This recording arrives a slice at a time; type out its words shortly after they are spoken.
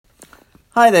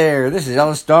Hi there, this is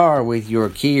Ellis Starr with your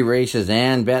Key Races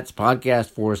and Bets podcast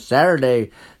for Saturday,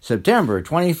 September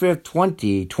 25th,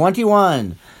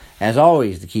 2021. As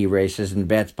always, the Key Races and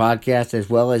Bets podcast, as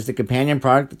well as the companion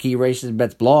product, the Key Races and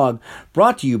Bets blog,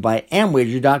 brought to you by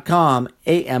Amwager.com,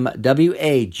 AMWAGER.com,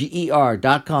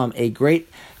 a great,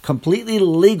 completely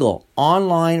legal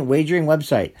online wagering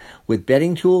website with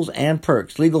betting tools and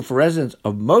perks, legal for residents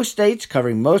of most states,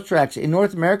 covering most tracks in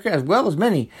North America as well as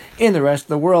many in the rest of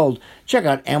the world. Check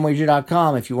out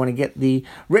Amwager.com if you want to get the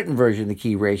written version of the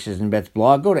Key Races and Bets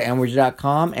blog. Go to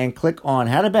Amwager.com and click on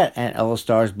How to Bet and Ellis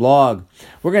Starr's blog.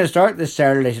 We're going to start this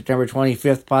Saturday, September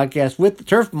 25th podcast with the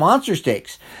Turf Monster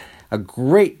Stakes. A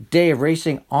great day of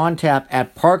racing on tap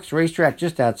at Parx Racetrack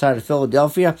just outside of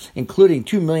Philadelphia, including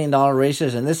 $2 million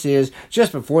races. And this is,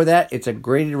 just before that, it's a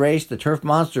graded race, the Turf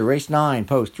Monster, race 9,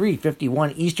 post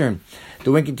 3:51 Eastern.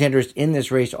 The win contenders in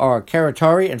this race are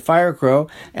Caratari and Firecrow,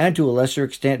 and to a lesser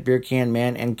extent, Beer Can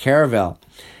Man and Caravel.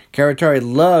 Caratari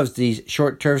loves these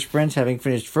short turf sprints, having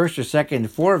finished first or second in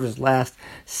 4 of his last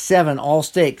 7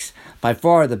 all-stakes. By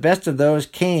far, the best of those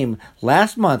came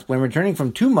last month when, returning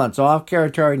from 2 months off,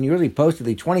 Caratari nearly posted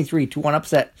the 23-1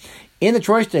 upset in the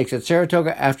Troy Stakes at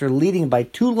Saratoga after leading by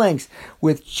 2 lengths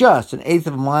with just an eighth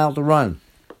of a mile to run.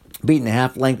 Beaten a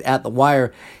half length at the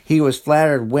wire, he was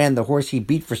flattered when the horse he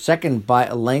beat for second by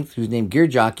a length, who's named Gear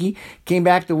Jockey, came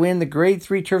back to win the Grade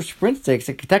 3 Turf Sprint Stakes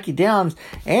at Kentucky Downs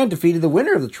and defeated the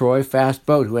winner of the Troy, Fast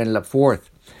Boat, who ended up 4th.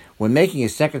 When making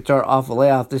his second start off a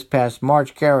layoff this past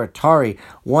March, Caratari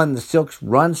won the Silks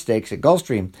Run Stakes at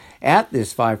Gulfstream at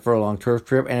this 5-furlong turf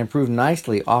trip and improved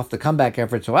nicely off the comeback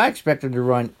effort, so I expect him to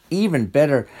run even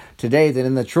better today than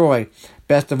in the Troy.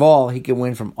 Best of all, he can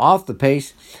win from off the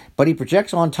pace, but he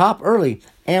projects on top early,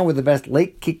 and with the best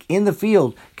late kick in the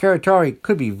field, Caratari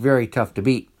could be very tough to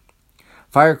beat.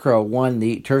 Firecrow won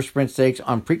the Turf Sprint Stakes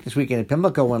on Preakness weekend at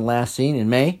Pimlico when last seen in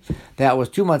May. That was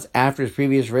 2 months after his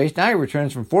previous race. Now he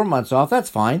returns from 4 months off. That's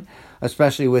fine,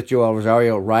 especially with Joel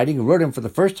Rosario riding, who rode him for the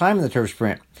first time in the Turf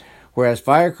Sprint. Whereas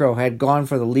Firecrow had gone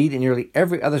for the lead in nearly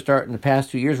every other start in the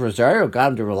past 2 years, Rosario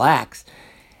got him to relax.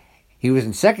 He was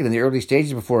in second in the early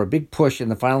stages before a big push in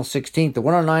the final 16th. The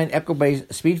 109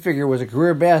 Equibase speed figure was a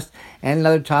career best, and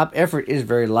another top effort is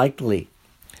very likely.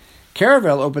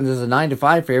 Caravel opens as a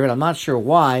 9-5 favorite. I'm not sure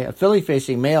why. A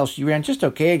filly-facing male, she ran just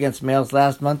okay against males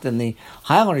last month in the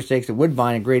Highlander Stakes at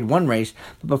Woodbine, a Grade 1 race.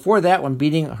 But before that, when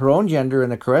beating her own gender in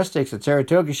the Caress Stakes at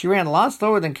Saratoga, she ran a lot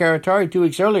slower than Caratari 2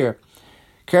 weeks earlier.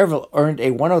 Caravel earned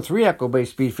a 103 Equibase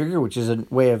speed figure, which is a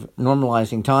way of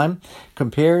normalizing time,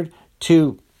 compared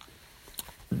to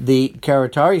the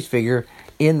Caratari's figure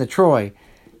in the Troy.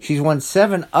 She's won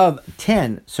 7 of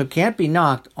 10, so can't be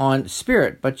knocked on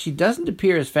spirit, but she doesn't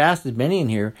appear as fast as many in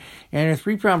here, and her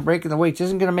 3-pound break in the weights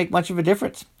isn't going to make much of a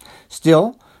difference.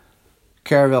 Still,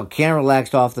 Caravel can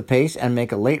relax off the pace and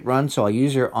make a late run, so I'll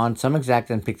use her on some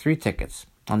exact and pick 3 tickets.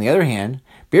 On the other hand,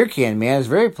 Beer Can Man is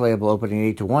very playable,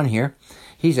 opening 8-1 here.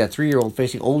 He's a 3-year-old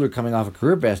facing older, coming off a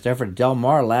career best effort at Del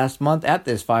Mar last month at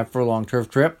this 5-furlong turf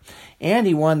trip. And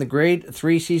he won the Grade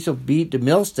 3 Cecil B.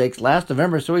 DeMille Stakes last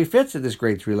November, so he fits at this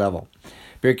Grade 3 level.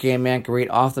 Beer Can Man can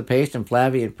rate off the pace, and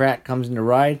Flavian Pratt comes in to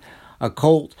ride a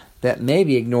colt that may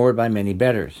be ignored by many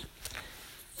bettors.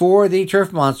 For the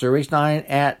Turf Monster, race 9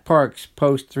 at Parx,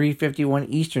 post 3:51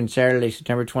 Eastern, Saturday,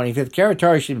 September 25th.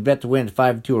 Caratari should be bet to win at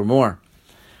 5-2 or more.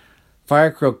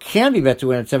 Firecrow can be bet to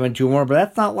win at 7-2 or more, but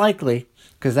that's not likely,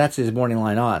 because that's his morning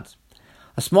line odds.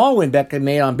 A small win bet can be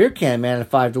made on Beer Can Man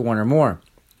at 5-1 or more.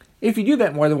 If you do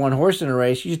bet more than one horse in a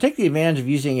race, you should take the advantage of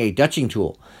using a Dutching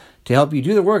tool to help you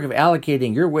do the work of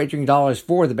allocating your wagering dollars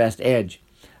for the best edge.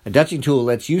 A Dutching tool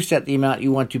lets you set the amount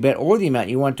you want to bet or the amount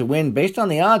you want to win based on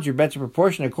the odds. Your bets are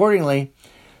proportioned accordingly.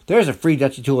 There's a free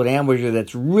Dutching tool at Amwager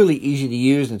that's really easy to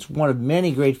use, and it's one of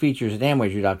many great features at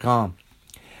Amwager.com.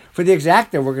 For the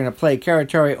exacta, we're going to play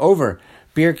Caratari over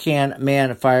Beer Can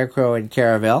Man, Firecrow, and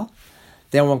Caravel.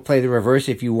 Then we'll play the reverse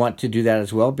if you want to do that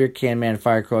as well. Beer Can Man,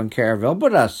 Firecrow, and Caravel,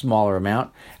 but a smaller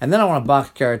amount. And then I want to box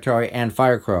Caratari and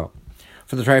Firecrow.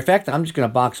 For the trifecta, I'm just going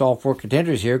to box all 4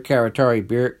 contenders here. Caratari,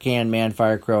 Beer Can Man,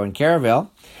 Firecrow, and Caravel.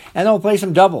 And then we'll play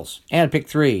some doubles and pick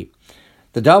 3.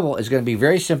 The double is going to be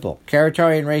very simple.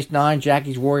 Caratari in race 9,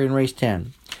 Jackie's Warrior in race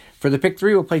 10. For the pick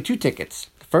 3, we'll play 2 tickets.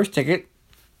 The first ticket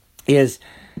is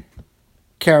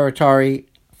Caratari,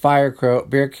 Firecrow,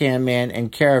 Beer Can Man,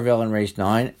 and Caravel in race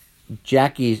 9.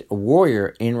 Jackie's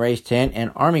Warrior in race 10,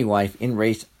 and Army Wife in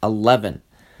race 11.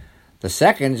 The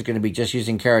second is going to be just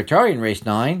using Caratari in race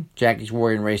 9, Jackie's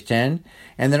Warrior in race 10,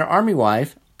 and then Army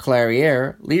Wife,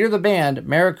 Clariere, Leader of the Band,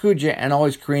 Maracuja, and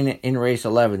Always Karina in race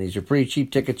 11. These are pretty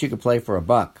cheap tickets you can play for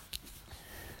 $1.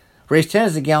 Race 10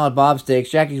 is the Gallant Bob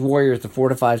Stakes. Jackie's Warrior is the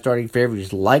 4-5 starting favorite.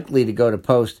 He's likely to go to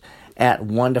post at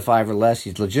 1-5 or less.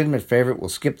 He's a legitimate favorite. Will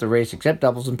skip the race except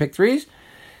doubles and pick threes.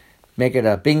 Make it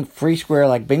a free square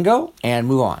like bingo and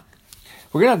move on.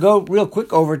 We're going to go real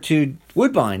quick over to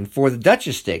Woodbine for the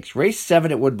Duchess Stakes. Race 7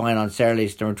 at Woodbine on Saturday,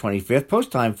 September 25th. Post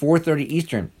time, 4:30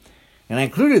 Eastern. And I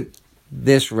included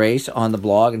this race on the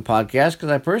blog and podcast because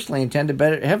I personally intend to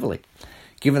bet it heavily.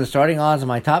 Given the starting odds of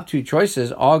my top two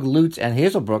choices, Og Lutz and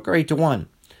Hazelbrook are 8-1.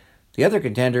 The other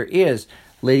contender is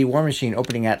Lady War Machine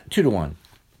opening at 2-1.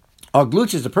 Og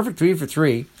Lutz is a perfect 3 for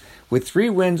 3 with 3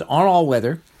 wins on all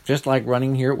weather, just like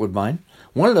running here at Woodbine.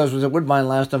 One of those was at Woodbine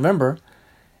last November,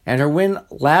 and her win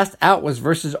last out was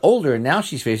versus older, and now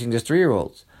she's facing just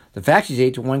 3-year-olds. The fact she's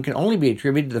 8-1 can only be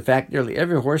attributed to the fact nearly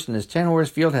every horse in this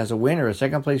 10-horse field has a win or a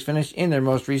second-place finish in their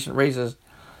most recent races.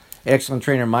 Excellent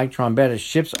trainer Mike Trombetta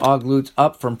ships Og Lutz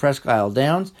up from Presque Isle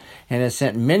Downs and has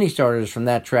sent many starters from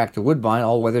that track to Woodbine,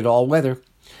 all-weather to all-weather.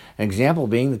 An example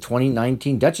being the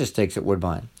 2019 Duchess Stakes at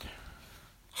Woodbine.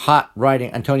 Hot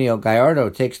riding Antonio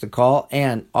Gallardo takes the call,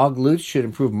 and Og Lutz should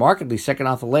improve markedly second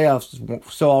off the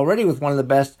layoffs, so already with one of the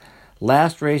best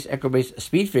last race Equibase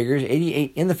speed figures,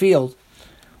 88 in the field,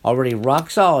 already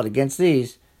rock solid against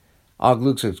these, Og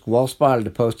Lutz is well spotted to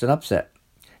post an upset.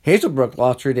 Hazelbrook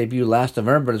lost her debut last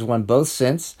November, but has won both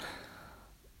since.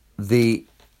 The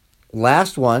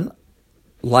last one,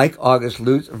 like August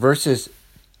Lutz, versus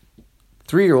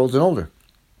 3-year-olds and older.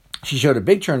 She showed a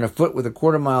big turn of foot with a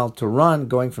quarter mile to run,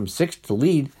 going from 6th to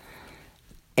lead.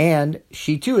 And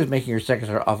she, too, is making her second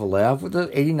start off a layoff with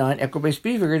the 89 Equibase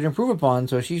speed figure to improve upon.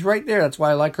 So she's right there. That's why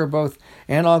I like her both.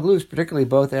 And Og Lutz, particularly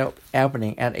both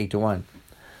opening at 8-1.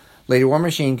 Lady War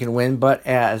Machine can win, but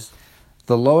as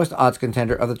the lowest odds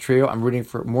contender of the trio, I'm rooting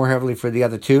for more heavily for the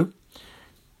other two,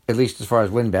 at least as far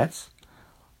as win bets.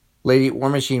 Lady War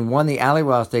Machine won the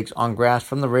Alleywild Stakes on grass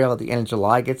from the rail at the end of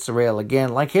July, gets the rail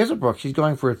again. Like Hazelbrook, she's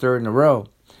going for a third in a row.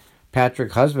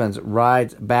 Patrick Husbands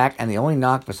rides back, and the only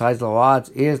knock besides low odds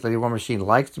is Lady War Machine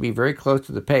likes to be very close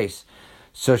to the pace.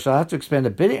 So she'll have to expend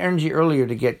a bit of energy earlier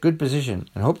to get good position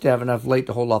and hope to have enough late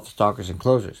to hold off the stalkers and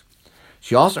closers.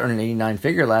 She also earned an 89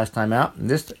 figure last time out, and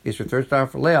this is her third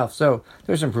start for layoff, so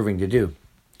there's some proving to do.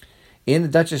 In the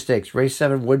Duchess Stakes, Race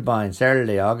 7 Woodbine,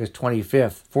 Saturday, August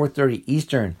 25th, 4:30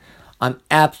 Eastern. I'm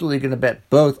absolutely going to bet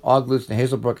both Og Lutz and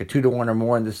Hazelbrook at 2-1 or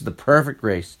more, and this is the perfect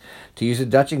race to use a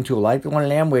Dutching tool like the one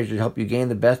in Amwager to help you gain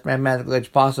the best mathematical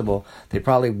edge possible. They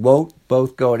probably won't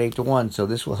both go at 8-1, so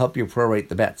this will help you prorate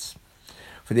the bets.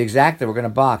 For the exacta, we're going to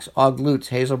box Og Lutz,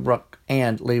 Hazelbrook,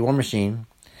 and Lady War Machine,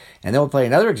 and then we'll play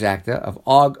another exacta of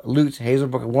Og Lutz,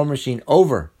 Hazelbrook, and War Machine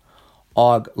over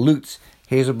Og Lutz,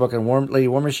 Hazelbrook, and Lady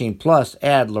War Machine, plus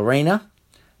add Lorena,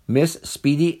 Miss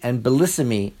Speedy, and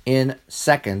Bellissimi in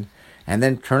second. And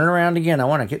then turn it around again. I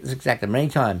want to get this exact many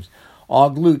times.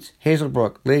 Og Lutz,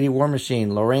 Hazelbrook, Lady War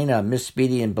Machine, Lorena, Miss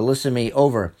Speedy, and Bellissimi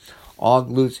over Og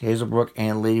Lutz, Hazelbrook,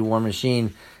 and Lady War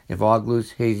Machine. If Og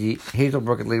Lutz,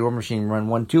 Hazelbrook, and Lady War Machine run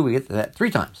 1-2, we get to that 3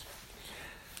 times.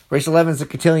 Race 11 is the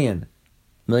Cotillion,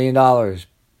 $1 million.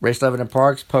 Race 11 in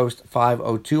Parks, post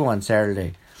 5:02 on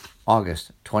Saturday,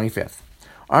 August 25th.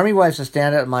 Army Wife's a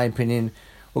standout, in my opinion.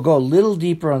 We'll go a little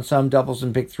deeper on some doubles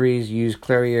and pick threes. Use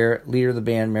Clairiere, leader of the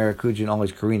band, Maracuja, and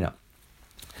always Carina.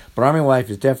 But Army Wife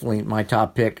is definitely my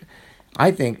top pick.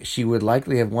 I think she would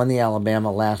likely have won the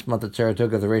Alabama last month at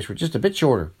Saratoga if the race were just a bit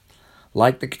shorter,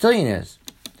 like the Cotillion is.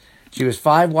 She was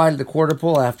 5 wide at the quarter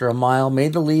pole after a mile,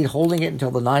 made the lead, holding it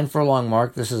until the 9 furlong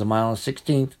mark. This is a mile and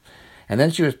 16th. And then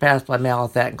she was passed by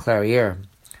Malathat and Clairiere.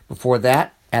 Before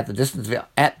that, at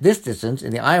this distance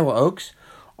in the Iowa Oaks,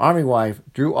 Army Wife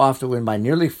drew off to win by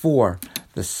nearly 4,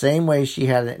 the same way she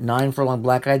had at 9 furlong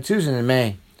Black-Eyed Susan in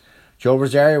May. Joel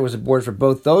Rosario was aboard for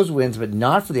both those wins, but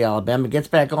not for the Alabama. Gets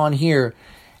back on here,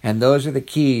 and those are the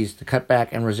keys to Cutback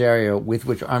and Rosario with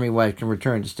which Army Wife can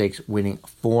return to stakes winning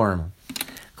form.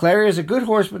 Clairiere is a good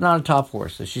horse, but not a top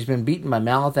horse. So she's been beaten by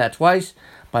Malathat twice,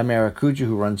 by Maracuja,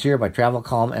 who runs here, by Travel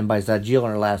Calm, and by Zagil in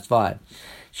her last 5.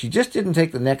 She just didn't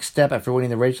take the next step after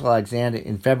winning the Rachel Alexander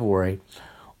in February,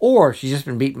 or she's just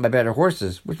been beaten by better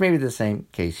horses, which may be the same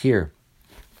case here.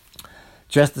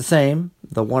 Just the same,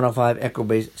 the 105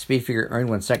 Equibase speed figure earned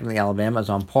when second in the Alabama is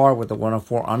on par with the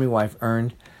 104 Army Wife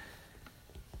earned,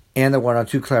 and the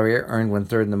 102 Clairiere earned when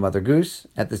third in the Mother Goose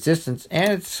at this distance,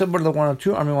 and it's similar to the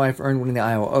 102 Army Wife earned winning the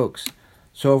Iowa Oaks.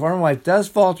 So if Army Wife does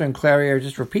falter and Clairiere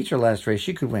just repeats her last race,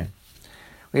 she could win.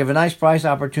 We have a nice price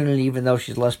opportunity, even though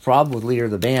she's less probable with leader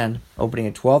of the band, opening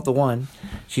at 12-1.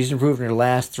 She's improved in her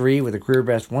last 3 with a career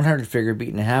best 100 figure,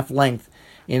 beaten a half length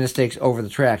in the stakes over the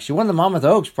track. She won the Monmouth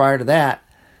Oaks prior to that,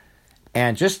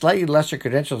 and just slightly lesser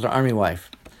credentials to Army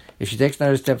Wife. If she takes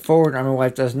another step forward and Army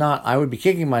Wife does not, I would be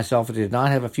kicking myself if I did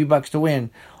not have a few bucks to win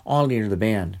on Leader of the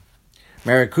Band.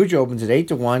 Maracuja opens at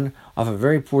 8-1 off a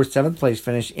very poor 7th place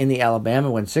finish in the Alabama,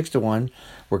 went 6-1,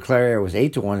 where Clarier was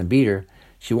 8-1 and beat her.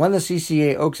 She won the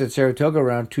CCA Oaks at Saratoga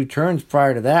around 2 turns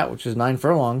prior to that, which was 9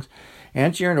 furlongs,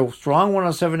 and she earned a strong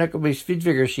 107 equibase speed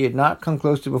figure she had not come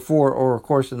close to before or, of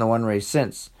course, in the one race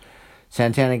since.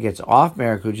 Santana gets off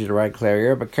Maracuja to ride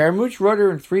Clarier, but Caramouche rode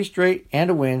her in 3 straight and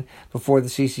a win before the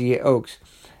CCA Oaks,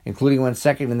 including one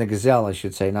second in the Gazelle, I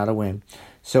should say, not a win.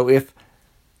 So if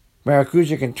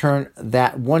Maracuja can turn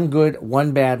that one good,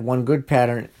 one bad, one good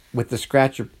pattern with the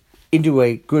scratcher into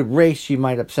a good race, she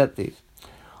might upset these.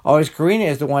 Always Karina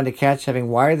is the one to catch, having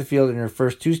wired the field in her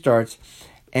first 2 starts,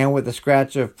 and with the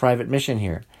scratch of Private Mission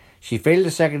here. She faded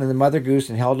a second in the Mother Goose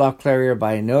and held off Clarier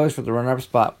by a nose for the runner-up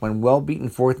spot when well beaten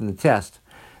 4th in the test.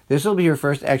 This will be her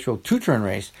first actual 2-turn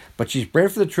race, but she's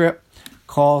bred for the trip,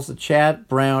 calls the Chad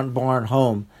Brown barn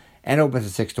home, and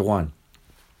opens at 6-1.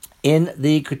 In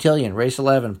the Cotillion, race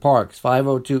 11, Parks,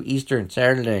 5:02 Eastern,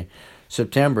 Saturday,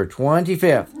 September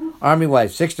 25th. Army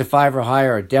Wife, 6-5 or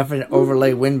higher, a definite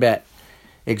overlay win bet.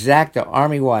 Exacta,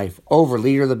 Army Wife, over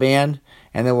Leader of the Band,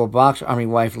 and then we'll box Army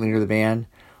Wife, Leader of the Band.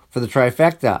 For the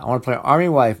trifecta, I want to play Army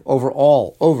Wife over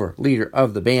all, over Leader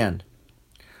of the Band.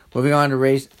 Moving on to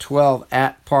race 12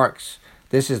 at Parks.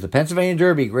 This is the Pennsylvania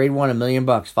Derby, grade 1, $1 million,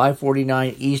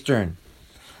 5:49 Eastern.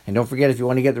 And don't forget, if you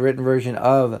want to get the written version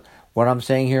of what I'm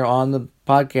saying here on the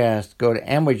podcast, go to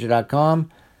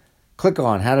amwager.com, click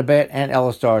on How to Bet and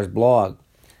Ellistar's blog.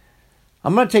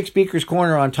 I'm going to take Speaker's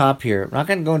Corner on top here. I'm not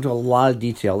going to go into a lot of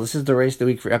detail. This is the race of the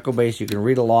week for Equibase. You can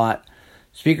read a lot.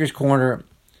 Speaker's Corner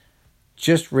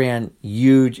just ran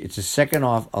huge. It's a second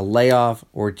off a layoff.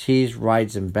 Ortiz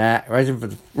rides him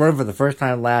for the first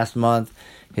time last month.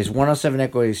 His 107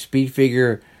 Equibase speed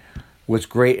figure was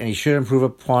great, and he should improve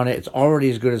upon it. It's already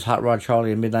as good as Hot Rod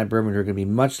Charlie and Midnight Bourbon, who are going to be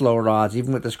much lower odds,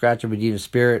 even with the scratch of Medina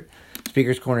Spirit.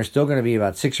 Speaker's Corner is still going to be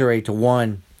about 6 or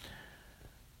 8-1.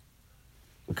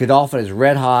 Godolphin is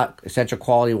red hot, essential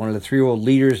quality, one of the 3-year-old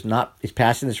leaders, is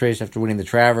passing this race after winning the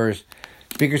Travers.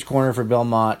 Speaker's Corner for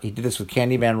Belmont. He did this with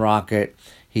Candyman Rocket.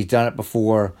 He's done it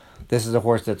before. This is a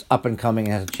horse that's up and coming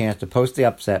and has a chance to post the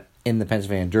upset in the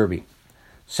Pennsylvania Derby.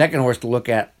 Second horse to look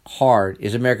at hard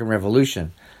is American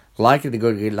Revolution. Likely to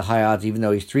go to the high odds, even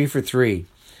though he's 3 for 3.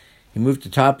 He moved to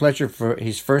Todd Pletcher for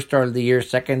his first start of the year,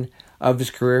 second of his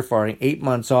career, following 8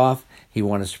 months off. He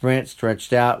won a sprint,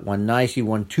 stretched out, won nice. He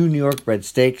won 2 New York bred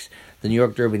stakes, the New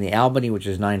York Derby and the Albany, which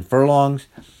is 9 furlongs.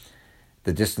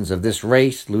 The distance of this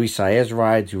race, Luis Saez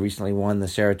rides, who recently won the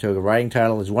Saratoga riding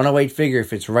title, is 108 figure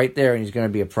if it's right there, and he's going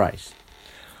to be a price.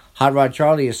 Hot Rod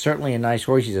Charlie is certainly a nice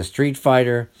horse. He's a street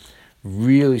fighter,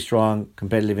 really strong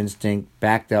competitive instinct,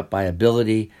 backed up by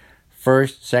ability.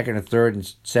 First, second, or third,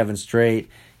 and 7 straight.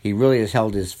 He really has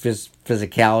held his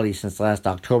physicality since last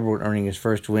October when earning his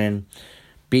first win,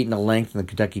 beating a length in the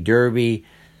Kentucky Derby.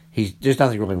 There's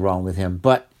nothing really wrong with him,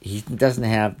 but he doesn't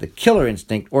have the killer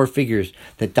instinct or figures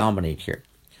that dominate here.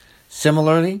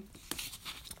 Similarly,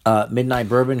 Midnight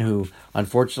Bourbon, who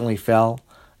unfortunately fell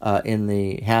in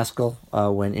the Haskell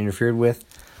when interfered with,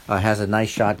 has a nice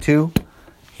shot too.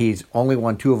 He's only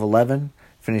won 2 of 11,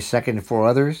 finished second in 4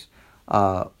 others.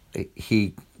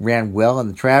 He ran well in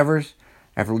the Travers.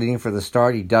 After leading for the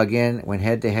start, he dug in, went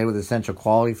head-to-head with Essential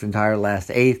Quality for the entire last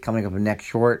 8th, coming up a neck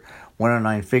short,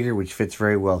 109 figure, which fits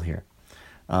very well here.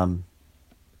 In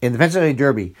the Pennsylvania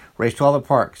Derby, race 12 at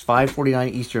Parks,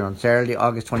 5:49 Eastern on Saturday,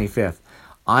 August 25th.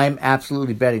 I'm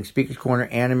absolutely betting Speaker's Corner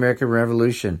and American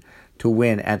Revolution to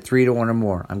win at 3-1 or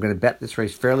more. I'm going to bet this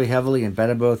race fairly heavily and bet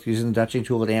them both using the Dutching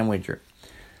tool at Amwager.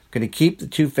 Going to keep the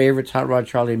 2 favorites, Hot Rod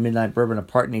Charlie and Midnight Bourbon,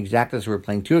 apart in the exactas. We're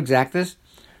playing 2 exactas,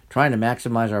 trying to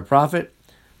maximize our profit.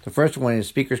 The first one is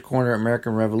Speaker's Corner,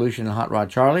 American Revolution, and Hot Rod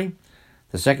Charlie.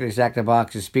 The second exacta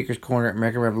box is Speaker's Corner,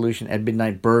 American Revolution, and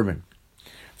Midnight Bourbon.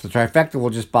 For the trifecta,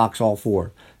 we'll just box all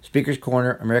 4. Speaker's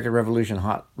Corner, American Revolution,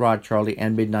 Hot Rod Charlie,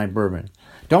 and Midnight Bourbon.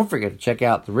 Don't forget to check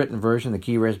out the written version of the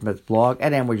Key Race Bets blog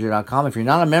at amwager.com. If you're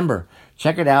not a member,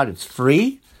 check it out. It's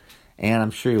free, and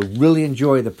I'm sure you'll really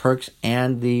enjoy the perks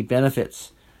and the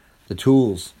benefits, the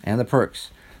tools and the perks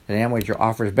that Amwager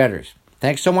offers bettors.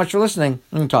 Thanks so much for listening,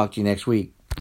 and talk to you next week.